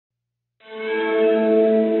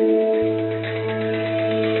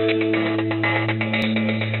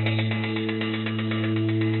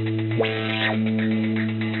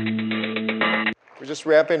just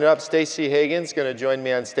wrapping it up, Stacey Hagan's going to join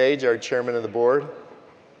me on stage, our chairman of the board.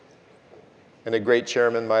 And a great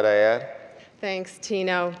chairman, might I add. Thanks,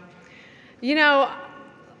 Tino. You know,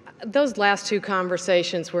 those last two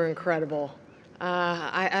conversations were incredible.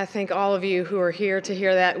 I think all of you who are here to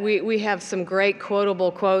hear that, we have some great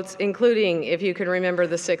quotable quotes, including, if you can remember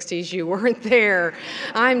the 60s, you weren't there.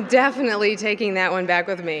 I'm definitely taking that one back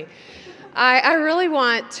with me. I really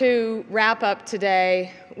want to wrap up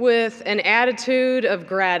today with an attitude of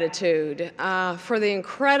gratitude for the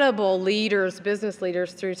incredible leaders, business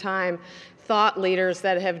leaders through time, thought leaders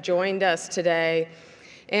that have joined us today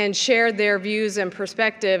and shared their views and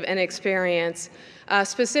perspective and experience.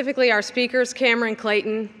 Specifically our speakers, Cameron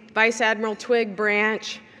Clayton, Vice Admiral Twig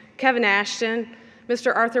Branch, Kevin Ashton,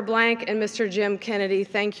 Mr. Arthur Blank, and Mr. Jim Kennedy.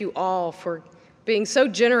 Thank you all for being so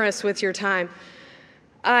generous with your time.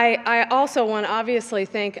 I also want to obviously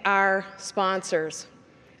thank our sponsors,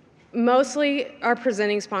 mostly our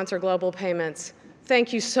presenting sponsor, Global Payments.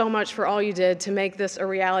 Thank you so much for all you did to make this a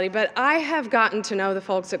reality. But I have gotten to know the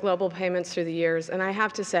folks at Global Payments through the years, and I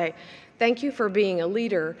have to say, thank you for being a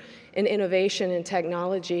leader in innovation and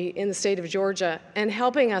technology in the state of Georgia and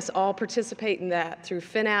helping us all participate in that through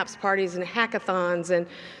FinApps parties and hackathons and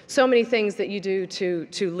so many things that you do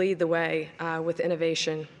to lead the way with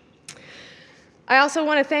innovation. I also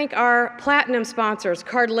want to thank our platinum sponsors,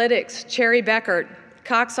 Cardlytics, Cherry Bekaert,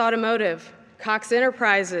 Cox Automotive, Cox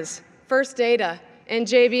Enterprises, First Data, and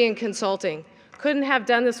JB & Consulting. Couldn't have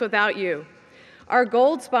done this without you. Our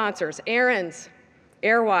gold sponsors, Aaron's,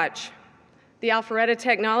 AirWatch, the Alpharetta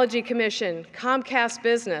Technology Commission, Comcast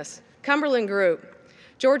Business, Cumberland Group,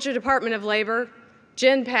 Georgia Department of Labor,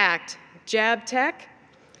 Genpact, JabTech,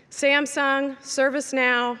 Samsung,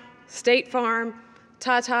 ServiceNow, State Farm,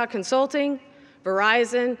 Tata Consulting,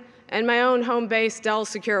 Verizon, and my own home base, Dell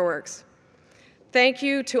SecureWorks. Thank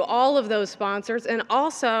you to all of those sponsors, and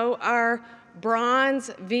also our bronze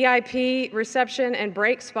VIP reception and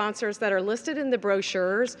break sponsors that are listed in the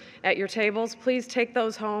brochures at your tables. Please take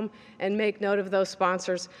those home and make note of those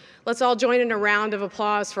sponsors. Let's all join in a round of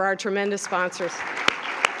applause for our tremendous sponsors.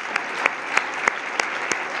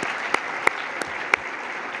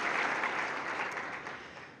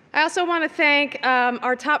 I also want to thank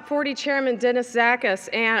our top 40 chairman, Dennis Zakas,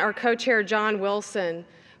 and our co-chair, John Wilson,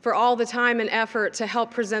 for all the time and effort to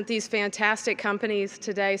help present these fantastic companies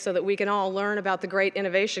today so that we can all learn about the great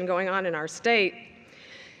innovation going on in our state.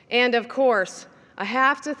 And of course, I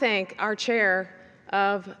have to thank our chair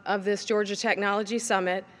of this Georgia Technology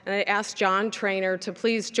Summit, and I asked John Trainer to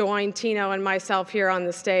please join Tino and myself here on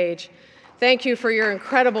the stage. Thank you for your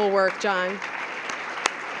incredible work, John.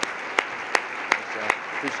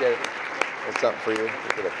 Appreciate it. That's something for you.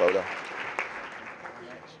 Get a photo.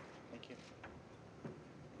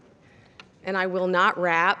 And I will not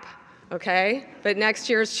rap, okay? But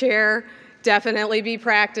next year's chair, definitely be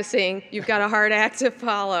practicing. You've got a hard act to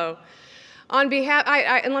follow. On behalf,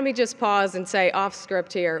 and let me just pause and say off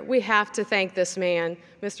script here, we have to thank this man,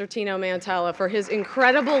 Mr. Tino Mantella, for his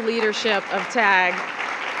incredible leadership of TAG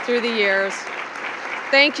through the years.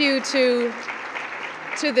 Thank you to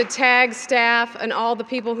the TAG staff and all the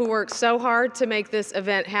people who worked so hard to make this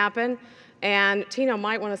event happen. And Tino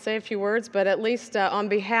might want to say a few words, but at least on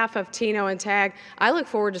behalf of Tino and TAG, I look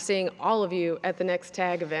forward to seeing all of you at the next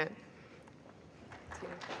TAG event.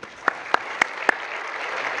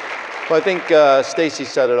 Well, I think Stacey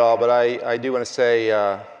said it all, but I do want to say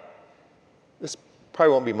this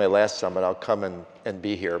probably won't be my last summit. I'll come and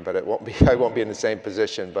be here, but it won't be. I won't be in the same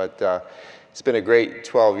position. But it's been a great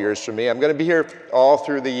 12 years for me. I'm going to be here all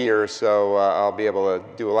through the year, so I'll be able to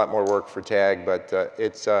do a lot more work for TAG. But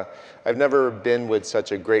I've never been with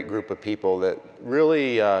such a great group of people that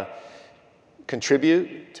really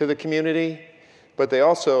contribute to the community, but they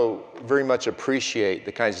also very much appreciate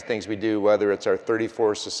the kinds of things we do, whether it's our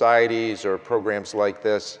 34 societies or programs like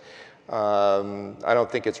this. I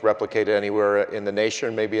don't think it's replicated anywhere in the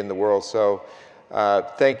nation, maybe in the world. So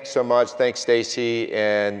thanks so much. Thanks, Stacey.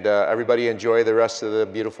 And everybody enjoy the rest of the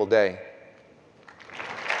beautiful day.